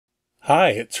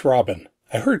Hi, it's Robin.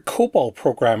 I heard COBOL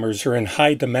programmers are in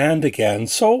high demand again,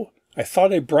 so I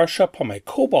thought I'd brush up on my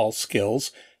COBOL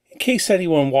skills in case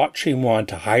anyone watching wanted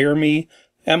to hire me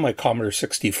and my Commodore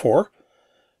 64.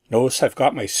 Notice I've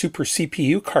got my Super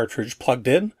CPU cartridge plugged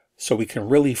in so we can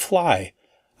really fly.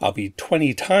 I'll be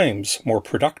 20 times more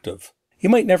productive. You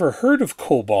might never heard of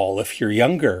COBOL if you're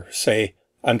younger, say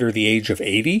under the age of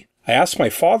 80. I asked my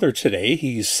father today,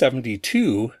 he's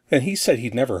 72, and he said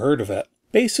he'd never heard of it.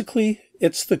 Basically,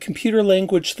 it's the computer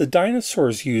language the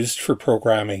dinosaurs used for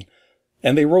programming,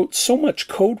 and they wrote so much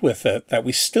code with it that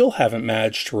we still haven't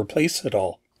managed to replace it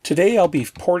all. Today I'll be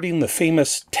porting the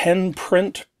famous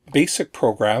 10-print basic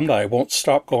program that I won't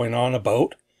stop going on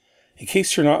about. In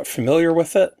case you're not familiar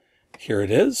with it, here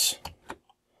it is,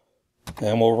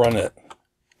 and we'll run it.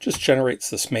 Just generates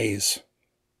this maze.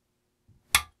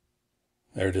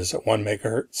 There it is at 1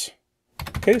 megahertz.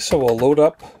 Okay, so we'll load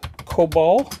up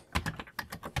COBOL.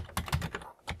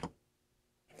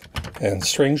 And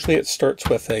strangely, it starts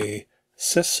with a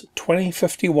sys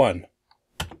 2051.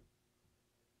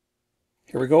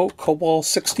 Here we go, COBOL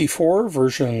 64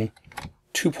 version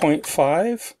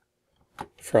 2.5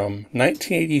 from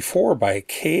 1984 by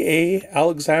K.A.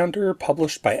 Alexander,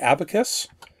 published by Abacus.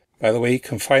 By the way, you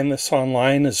can find this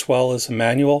online as well as a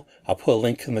manual. I'll put a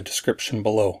link in the description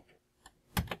below.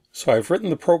 So I've written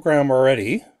the program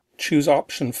already. Choose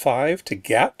option 5 to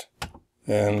get,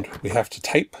 and we have to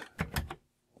type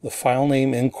the file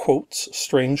name in quotes,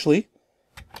 strangely.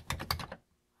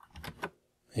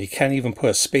 You can't even put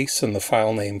a space in the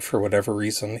file name for whatever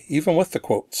reason, even with the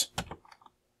quotes.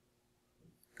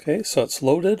 Okay, so it's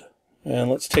loaded,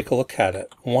 and let's take a look at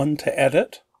it. 1 to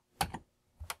edit.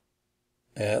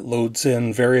 It loads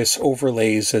in various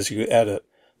overlays as you edit.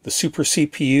 The Super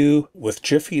CPU with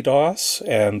Jiffy DOS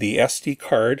and the SD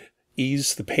card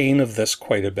ease the pain of this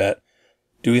quite a bit.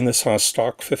 Doing this on a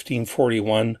stock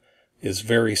 1541 is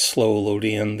very slow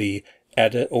loading in the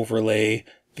edit overlay,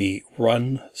 the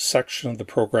run section of the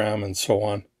program, and so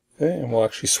on. Okay, and we'll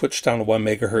actually switch down to 1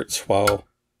 megahertz while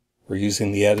we're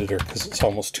using the editor because it's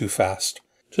almost too fast.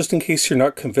 Just in case you're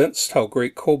not convinced how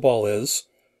great COBOL is,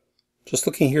 just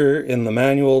looking here in the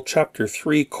manual, Chapter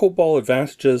 3, COBOL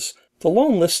Advantages. The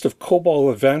long list of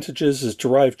COBOL advantages is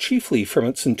derived chiefly from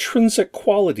its intrinsic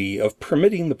quality of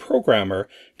permitting the programmer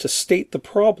to state the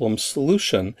problem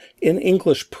solution in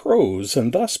English prose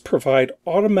and thus provide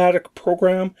automatic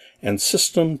program and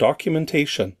system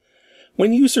documentation.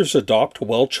 When users adopt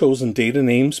well-chosen data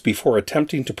names before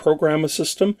attempting to program a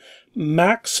system,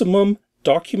 maximum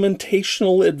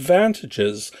documentational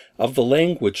advantages of the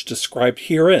language described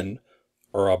herein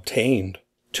are obtained.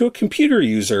 To a computer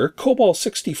user, COBOL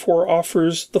 64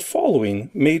 offers the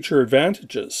following major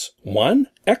advantages. 1.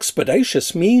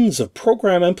 Expeditious means of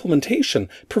program implementation,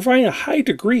 providing a high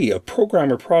degree of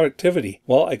programmer productivity.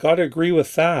 Well, I gotta agree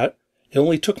with that. It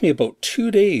only took me about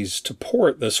 2 days to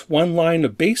port this one line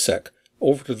of BASIC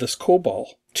over to this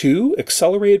COBOL. 2.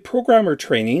 Accelerated programmer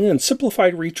training and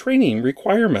simplified retraining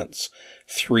requirements.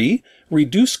 3.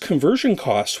 Reduced conversion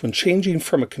costs when changing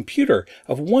from a computer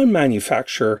of one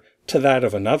manufacturer to that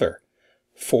of another.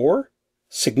 4.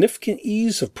 Significant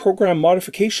ease of program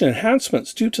modification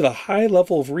enhancements due to the high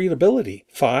level of readability.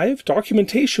 5.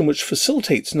 Documentation which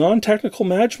facilitates non-technical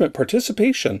management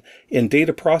participation in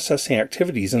data processing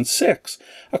activities. And 6.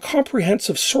 A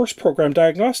comprehensive source program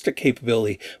diagnostic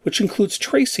capability which includes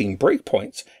tracing,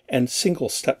 breakpoints, and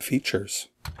single-step features.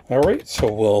 Alright,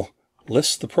 so we'll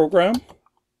list the program.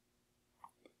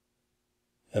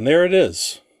 And there it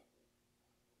is.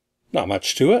 Not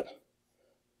much to it.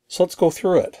 So let's go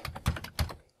through it.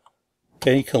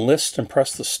 Then you can list and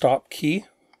press the stop key.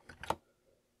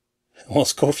 And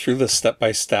let's go through this step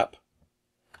by step.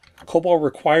 COBOL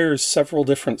requires several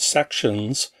different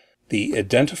sections. The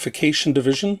identification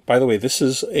division, by the way, this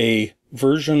is a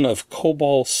version of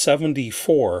COBOL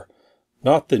 74,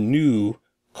 not the new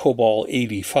COBOL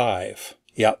 85.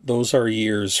 Yeah, those are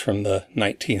years from the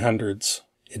 1900s.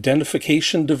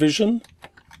 Identification division.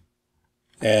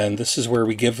 And this is where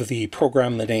we give the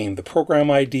program the name. The program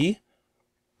ID,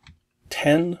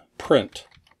 10 print.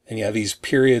 And yeah, these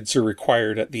periods are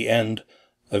required at the end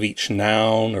of each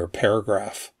noun or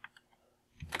paragraph.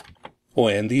 Oh,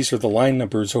 and these are the line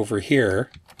numbers over here.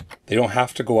 They don't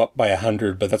have to go up by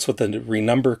 100, but that's what the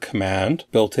renumber command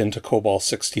built into COBOL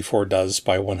 64 does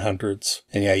by 100s.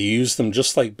 And yeah, you use them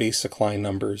just like basic line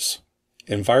numbers.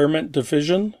 Environment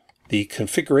division. The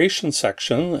configuration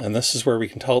section, and this is where we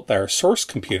can tell that our source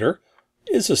computer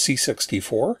is a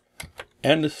C64,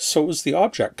 and so is the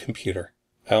object computer.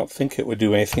 I don't think it would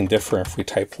do anything different if we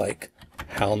typed like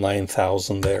HAL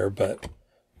 9000 there, but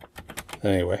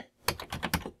anyway.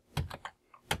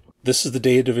 this is the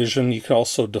data division. You can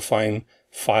also define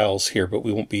files here, but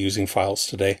we won't be using files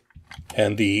today.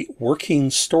 And the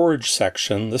working storage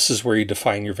section, this is where you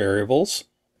define your variables.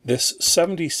 This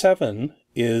 77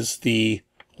 is the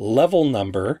level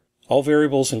number. All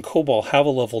variables in COBOL have a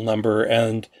level number,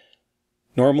 and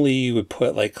normally you would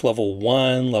put like level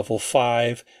 1, level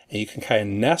 5, and you can kind of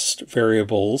nest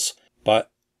variables,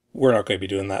 but we're not going to be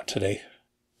doing that today.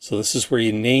 So this is where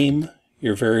you name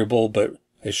your variable, but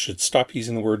I should stop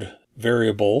using the word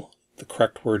variable. The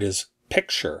correct word is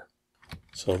picture.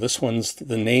 So this one's,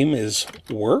 the name is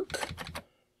work.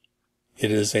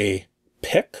 It is a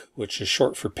pic, which is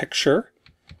short for picture.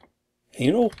 And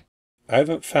you know, I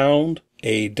haven't found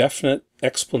a definite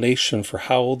explanation for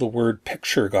how the word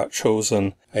picture got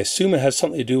chosen. I assume it has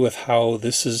something to do with how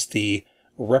this is the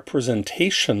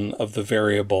representation of the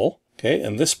variable. Okay,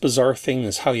 and this bizarre thing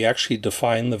is how you actually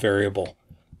define the variable.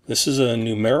 This is a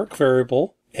numeric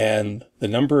variable, and the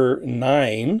number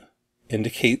 9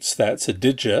 indicates that it's a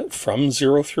digit from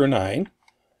 0 through 9,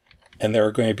 and there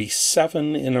are going to be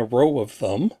 7 in a row of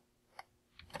them,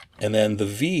 and then the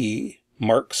V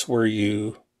marks where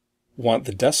you want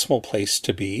the decimal place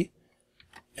to be,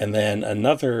 and then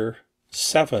another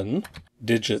 7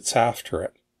 digits after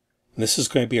it. And this is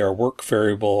going to be our work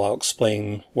variable. I'll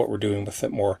explain what we're doing with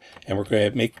it more, and we're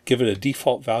going to give it a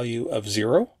default value of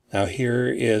 0. Now here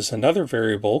is another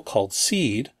variable called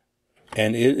seed,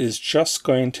 and it is just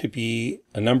going to be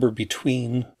a number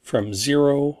between from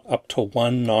 0 up to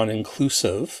 1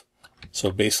 non-inclusive.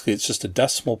 So basically it's just a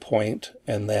decimal point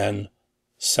and then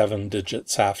 7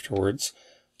 digits afterwards.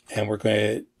 And we're going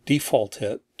to default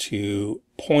it to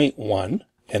 0.1.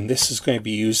 And this is going to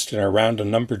be used in our random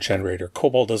number generator.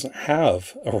 COBOL doesn't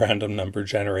have a random number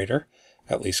generator.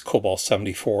 At least COBOL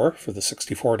 74 for the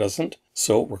 64 doesn't.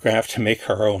 So we're going to have to make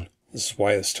our own. This is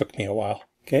why this took me a while.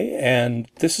 Okay, and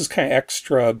this is kind of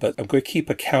extra, but I'm going to keep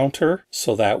a counter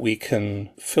so that we can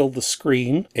fill the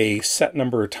screen a set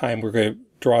number of time. We're going to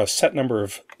draw a set number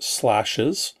of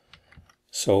slashes.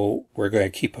 So we're going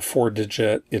to keep a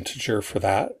 4-digit integer for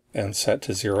that and set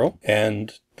to 0.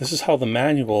 And this is how the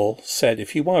manual said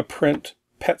if you want to print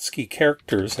PETSCII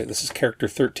characters, like this is character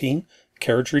 13,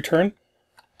 carriage return,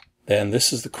 then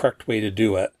this is the correct way to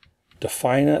do it.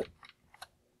 Define it,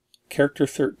 character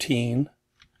 13,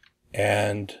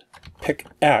 and pick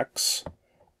X.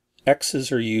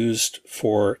 X's are used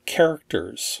for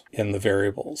characters in the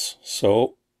variables.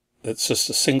 So it's just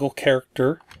a single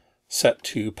character set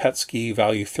to PETSCII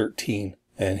value 13.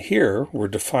 And here we're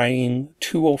defining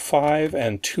 205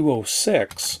 and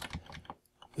 206.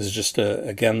 This is just,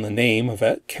 again, the name of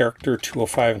it, character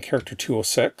 205 and character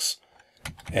 206.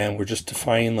 And we're just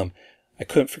defining them. I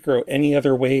couldn't figure out any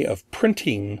other way of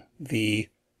printing these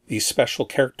special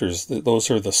characters. Those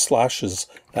are the slashes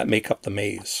that make up the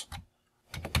maze.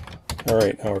 All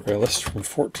right, now we're going to list from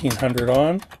 1400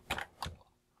 on.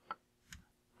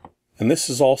 And this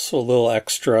is also a little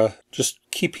extra, just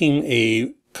keeping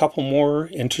a couple more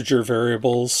integer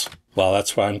variables. Well,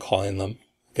 that's what I'm calling them.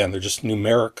 Again, they're just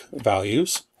numeric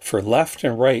values for left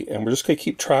and right. And we're just going to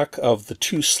keep track of the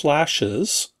 2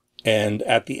 slashes. And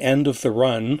at the end of the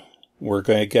run, we're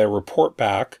going to get a report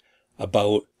back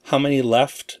about how many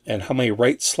left and how many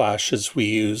right slashes we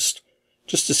used,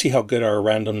 just to see how good our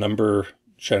random number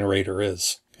generator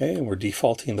is. Okay, and we're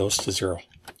defaulting those to 0.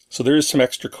 So there is some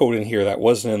extra code in here that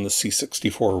wasn't in the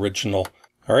C64 original.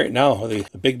 All right, now the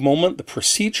big moment, the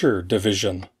procedure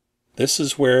division. This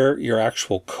is where your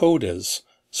actual code is.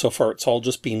 So far it's all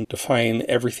just been defining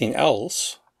everything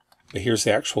else, but here's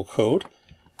the actual code.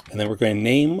 And then we're going to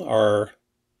name our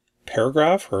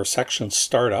paragraph or section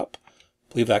startup.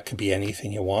 I believe that could be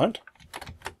anything you want.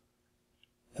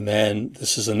 And then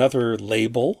this is another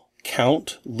label,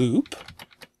 count loop,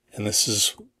 and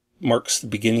this marks the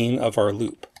beginning of our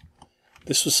loop.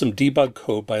 This was some debug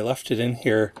code, but I left it in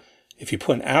here. If you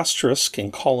put an asterisk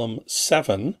in column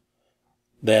 7,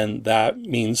 then that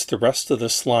means the rest of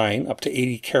this line, up to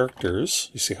 80 characters,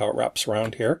 you see how it wraps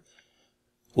around here,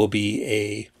 will be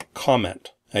a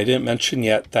comment. I didn't mention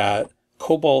yet that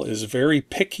COBOL is very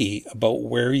picky about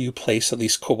where you place, at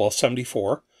least COBOL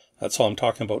 74, that's all I'm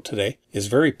talking about today, is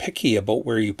very picky about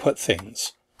where you put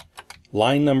things.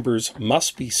 Line numbers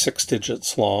must be 6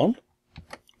 digits long.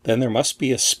 Then there must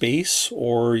be a space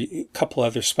or a couple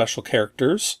other special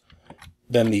characters.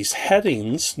 Then these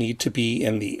headings need to be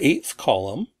in the 8th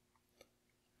column.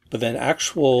 But then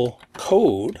actual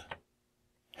code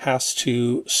has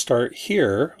to start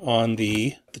here on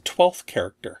the 12th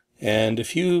character. And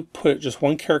if you put just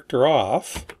one character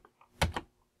off,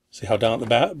 see how down at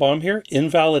the bottom here?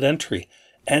 Invalid entry.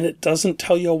 And it doesn't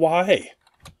tell you why.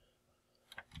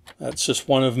 That's just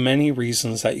one of many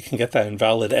reasons that you can get that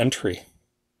invalid entry.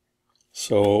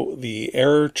 So the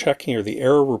error checking or the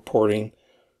error reporting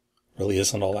really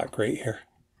isn't all that great here.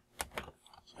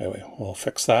 Anyway, we'll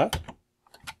fix that.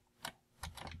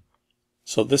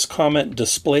 So this comment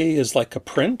display is like a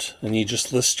print, and you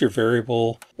just list your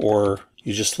variable, or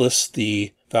you just list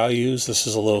the values. This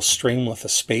is a little string with a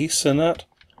space in it,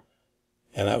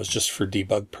 and that was just for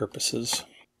debug purposes.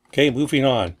 Okay, moving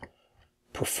on.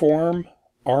 Perform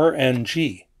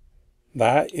RNG.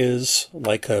 That is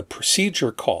like a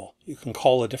procedure call. You can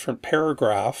call a different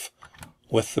paragraph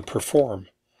with the perform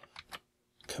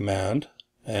command,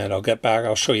 and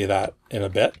I'll show you that in a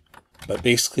bit. But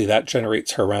basically that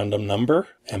generates a random number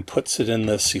and puts it in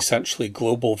this essentially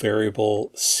global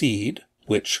variable seed,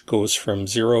 which goes from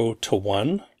 0 to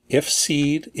 1. If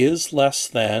seed is less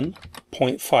than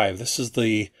 0.5, this is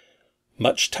the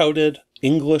much touted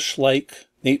English-like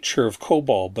nature of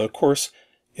COBOL, but of course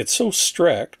it's so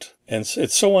strict and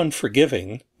it's so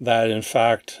unforgiving that in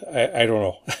fact, I don't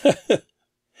know.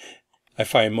 I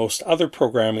find most other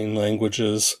programming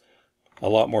languages a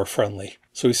lot more friendly.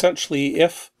 So essentially,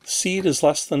 if seed is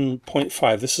less than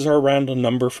 0.5, this is our random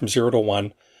number from 0 to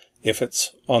 1. If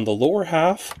it's on the lower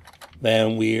half,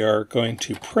 then we are going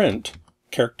to print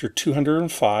character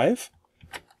 205.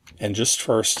 And just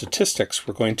for our statistics,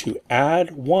 we're going to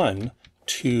add 1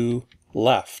 to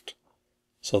left.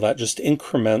 So that just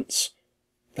increments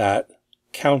that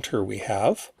counter we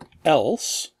have.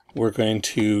 Else, we're going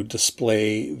to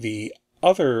display the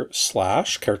other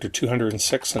slash, character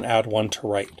 206, and add 1 to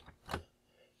right.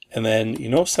 And then you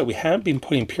notice that we haven't been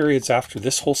putting periods after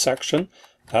this whole section.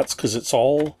 That's because it's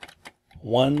all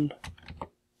one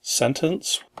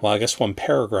sentence, well, I guess one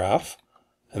paragraph,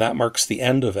 and that marks the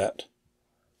end of it.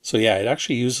 So yeah, it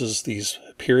actually uses these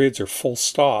periods or full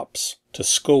stops to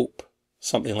scope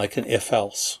something like an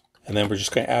if-else. And then we're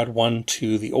just going to add 1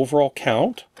 to the overall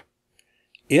count.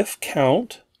 If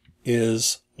count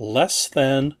is less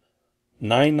than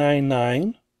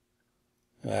 999,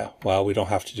 well, we don't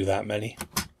have to do that many.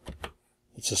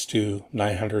 Let's just do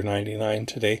 999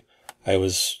 today. I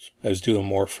was doing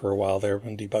more for a while there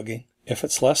when debugging. If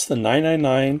it's less than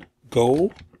 999,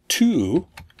 go to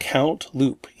count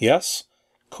loop. Yes,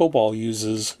 COBOL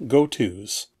uses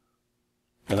gotos,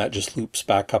 and that just loops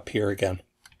back up here again.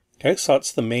 Okay, so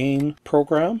that's the main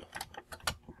program.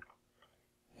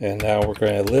 And now we're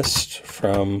going to list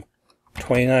from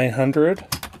 2900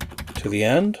 to the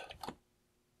end.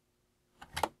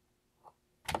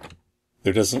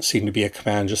 There doesn't seem to be a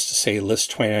command just to say list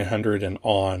 2900 and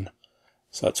on.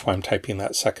 So that's why I'm typing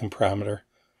that second parameter.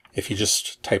 If you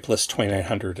just type list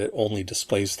 2900, it only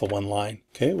displays the one line.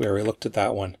 Okay, we already looked at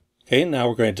that one. Okay, now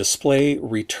we're going to display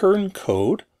return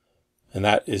code. And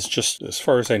that is just, as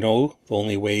far as I know, the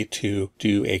only way to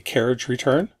do a carriage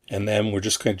return. And then we're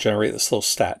just going to generate this little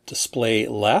stat. Display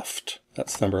left,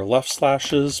 that's the number of left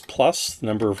slashes, plus the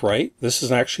number of right. This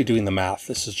isn't actually doing the math.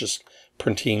 This is just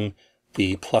printing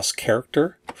the plus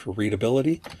character for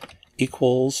readability,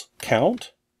 equals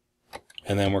count.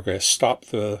 And then we're going to stop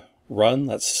the run.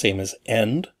 That's the same as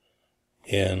end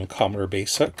in Commodore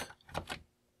Basic.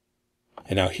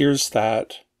 And now here's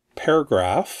that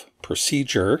paragraph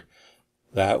procedure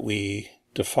that we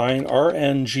define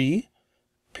RNG,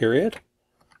 period.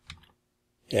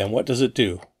 And what does it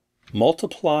do?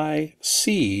 Multiply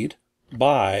seed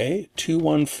by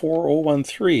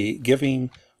 214013, giving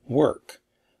work.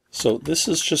 So this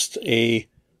is just a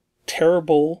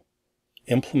terrible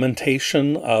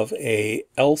implementation of a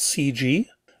LCG,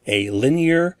 a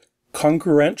linear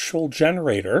congruential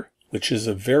generator, which is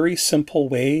a very simple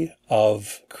way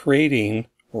of creating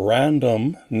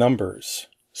random numbers.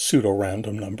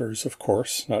 Pseudo-random numbers, of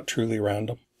course, not truly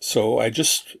random. So I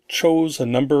just chose a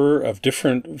number of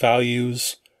different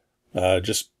values,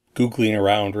 just Googling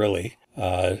around really,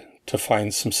 to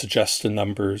find some suggested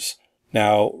numbers.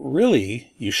 Now,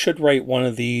 really, you should write one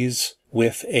of these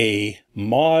with a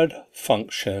mod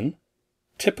function,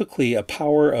 typically a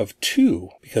power of 2,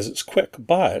 because it's quick,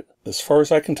 but as far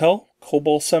as I can tell,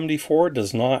 COBOL 74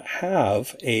 does not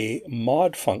have a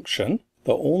mod function.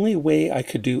 The only way I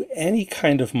could do any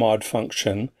kind of mod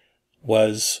function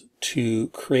was to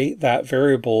create that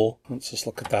variable. Let's just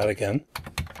look at that again.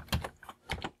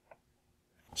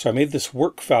 So I made this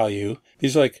work value.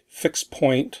 These are like fixed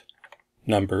point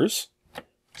numbers.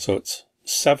 So it's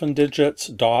 7 digits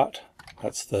dot,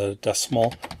 that's the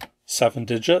decimal, 7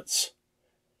 digits.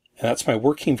 And that's my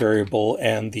working variable.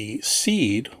 And the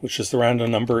seed, which is the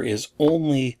random number, is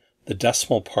only the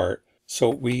decimal part. So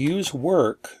we use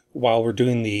work while we're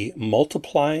doing the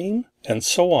multiplying and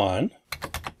so on.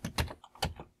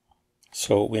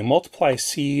 So we multiply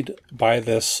seed by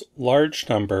this large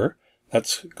number.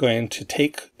 That's going to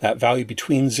take that value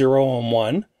between 0 and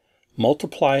 1,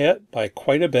 multiply it by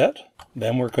quite a bit.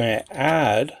 Then we're going to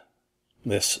add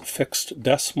this fixed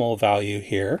decimal value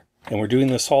here. And we're doing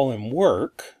this all in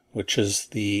work, which is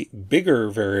the bigger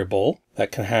variable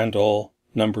that can handle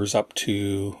numbers up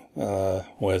to,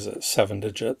 7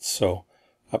 digits. So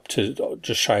up to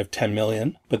just shy of 10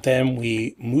 million. But then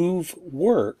we move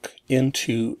work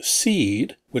into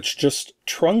seed, which just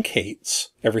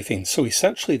truncates everything. So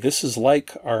essentially this is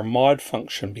like our mod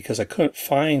function, because I couldn't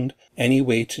find any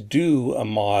way to do a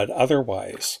mod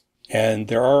otherwise. And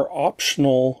there are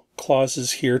optional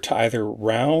clauses here to either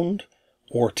round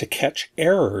or to catch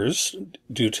errors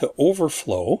due to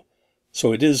overflow.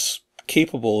 So it is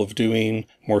capable of doing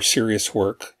more serious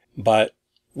work, but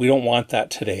we don't want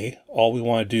that today. All we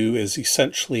want to do is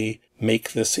essentially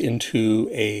make this into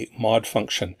a mod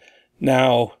function.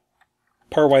 Now,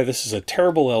 part of why this is a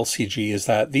terrible LCG is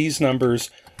that these numbers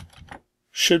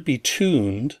should be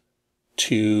tuned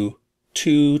to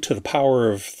 2 to the power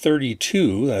of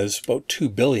 32, that is about 2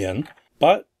 billion,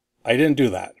 but I didn't do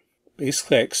that.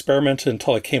 Basically, I experimented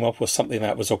until I came up with something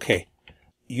that was okay.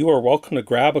 You are welcome to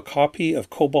grab a copy of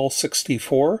COBOL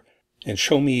 64 and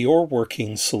show me your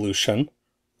working solution.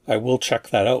 I will check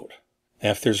that out. And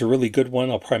if there's a really good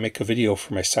one, I'll probably make a video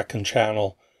for my second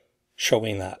channel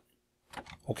showing that.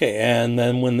 Okay, and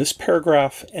then when this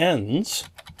paragraph ends,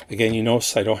 again, you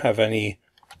notice I don't have any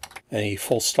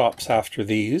full stops after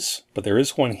these, but there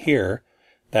is one here.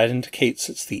 That indicates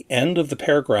it's the end of the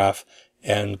paragraph,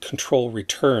 and control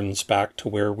returns back to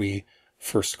where we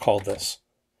first called this.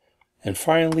 And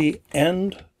finally,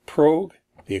 end prog.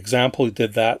 The example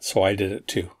did that, so I did it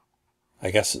too.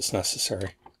 I guess it's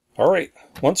necessary. All right,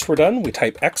 once we're done, we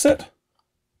type exit.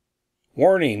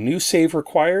 Warning, new save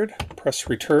required. Press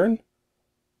return.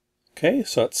 Okay,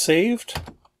 so it's saved.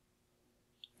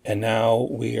 And now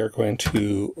we are going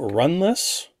to run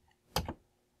this.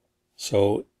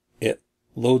 So it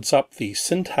loads up the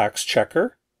syntax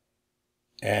checker.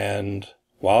 And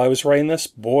while I was writing this,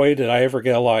 boy, did I ever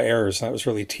get a lot of errors. And that was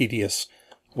really tedious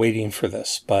waiting for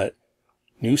this. But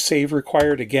new save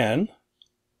required again.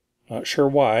 Not sure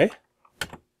why,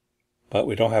 but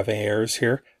we don't have any errors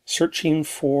here. Searching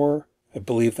for, I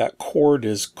believe that chord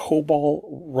is COBOL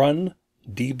run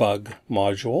debug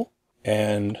module.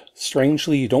 And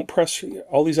strangely, you don't press,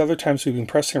 all these other times we've been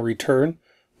pressing return.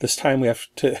 This time we have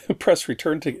to press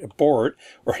return to abort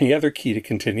or any other key to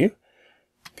continue.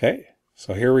 Okay,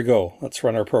 so here we go. Let's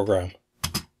run our program.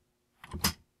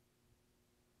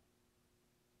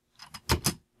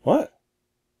 What?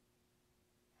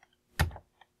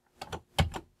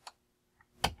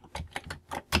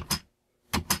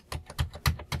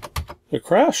 Did it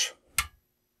crash?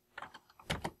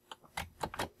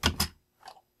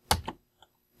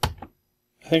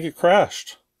 I think it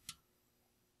crashed.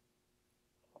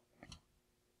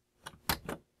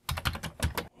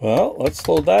 Well, let's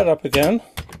load that up again.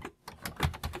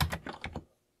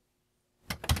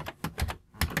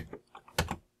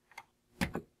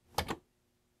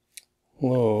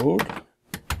 Load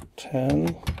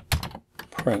 10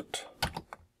 print.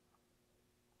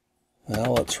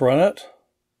 Now let's run it.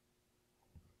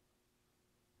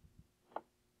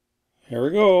 Here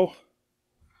we go.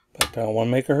 Back down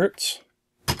 1 megahertz.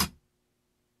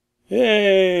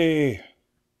 Yay!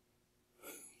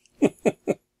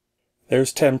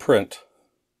 There's 10 print.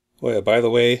 Oh yeah, by the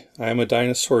way, I'm a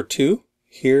dinosaur too.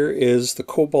 Here is the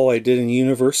COBOL I did in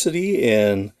university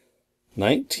in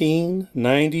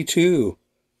 1992.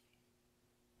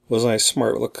 Wasn't I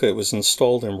smart? Look, it was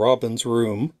installed in Robin's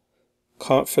room.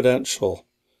 Confidential.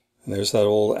 And there's that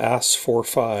old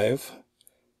AS45.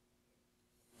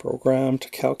 Program to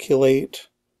calculate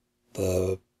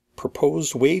the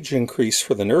proposed wage increase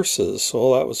for the nurses.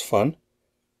 So that was fun.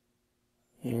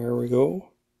 There we go.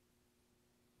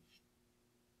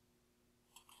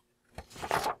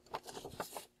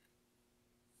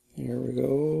 Here we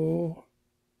go.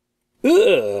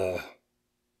 Ugh!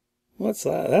 What's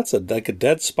that? That's like a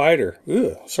dead spider.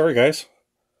 Ugh, sorry guys.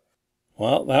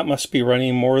 Well, that must be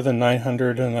running more than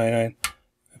 999.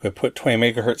 I could put 20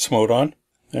 megahertz mode on.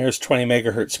 There's 20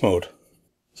 megahertz mode.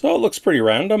 So it looks pretty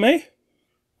random, eh?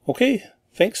 Okay,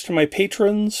 thanks to my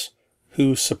patrons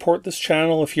who support this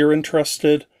channel. If you're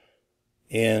interested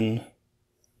in...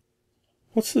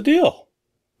 What's the deal?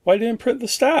 Why didn't it print the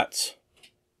stats?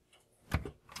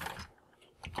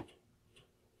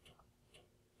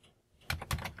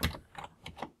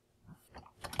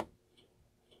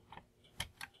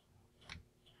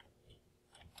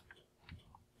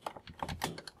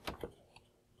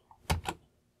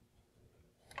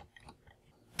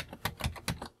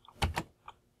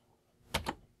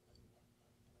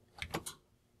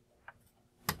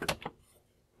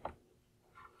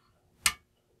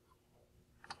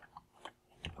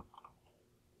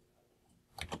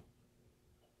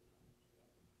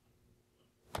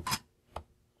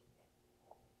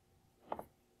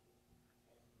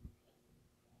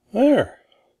 There.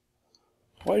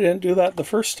 Why didn't do that the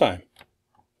first time?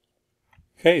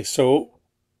 Okay, so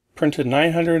printed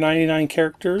 999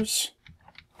 characters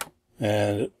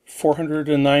and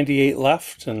 498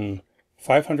 left and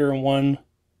 501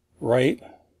 right.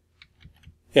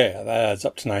 Yeah, that adds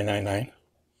up to 999.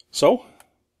 So,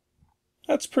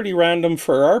 that's pretty random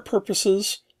for our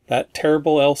purposes. That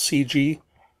terrible LCG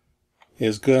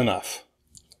is good enough.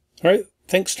 Alright,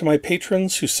 thanks to my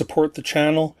patrons who support the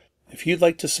channel. If you'd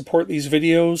like to support these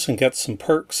videos and get some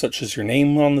perks such as your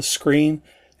name on the screen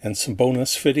and some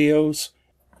bonus videos,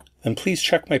 then please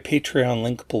check my Patreon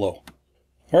link below.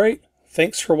 Alright,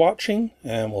 thanks for watching,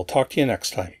 and we'll talk to you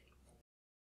next time.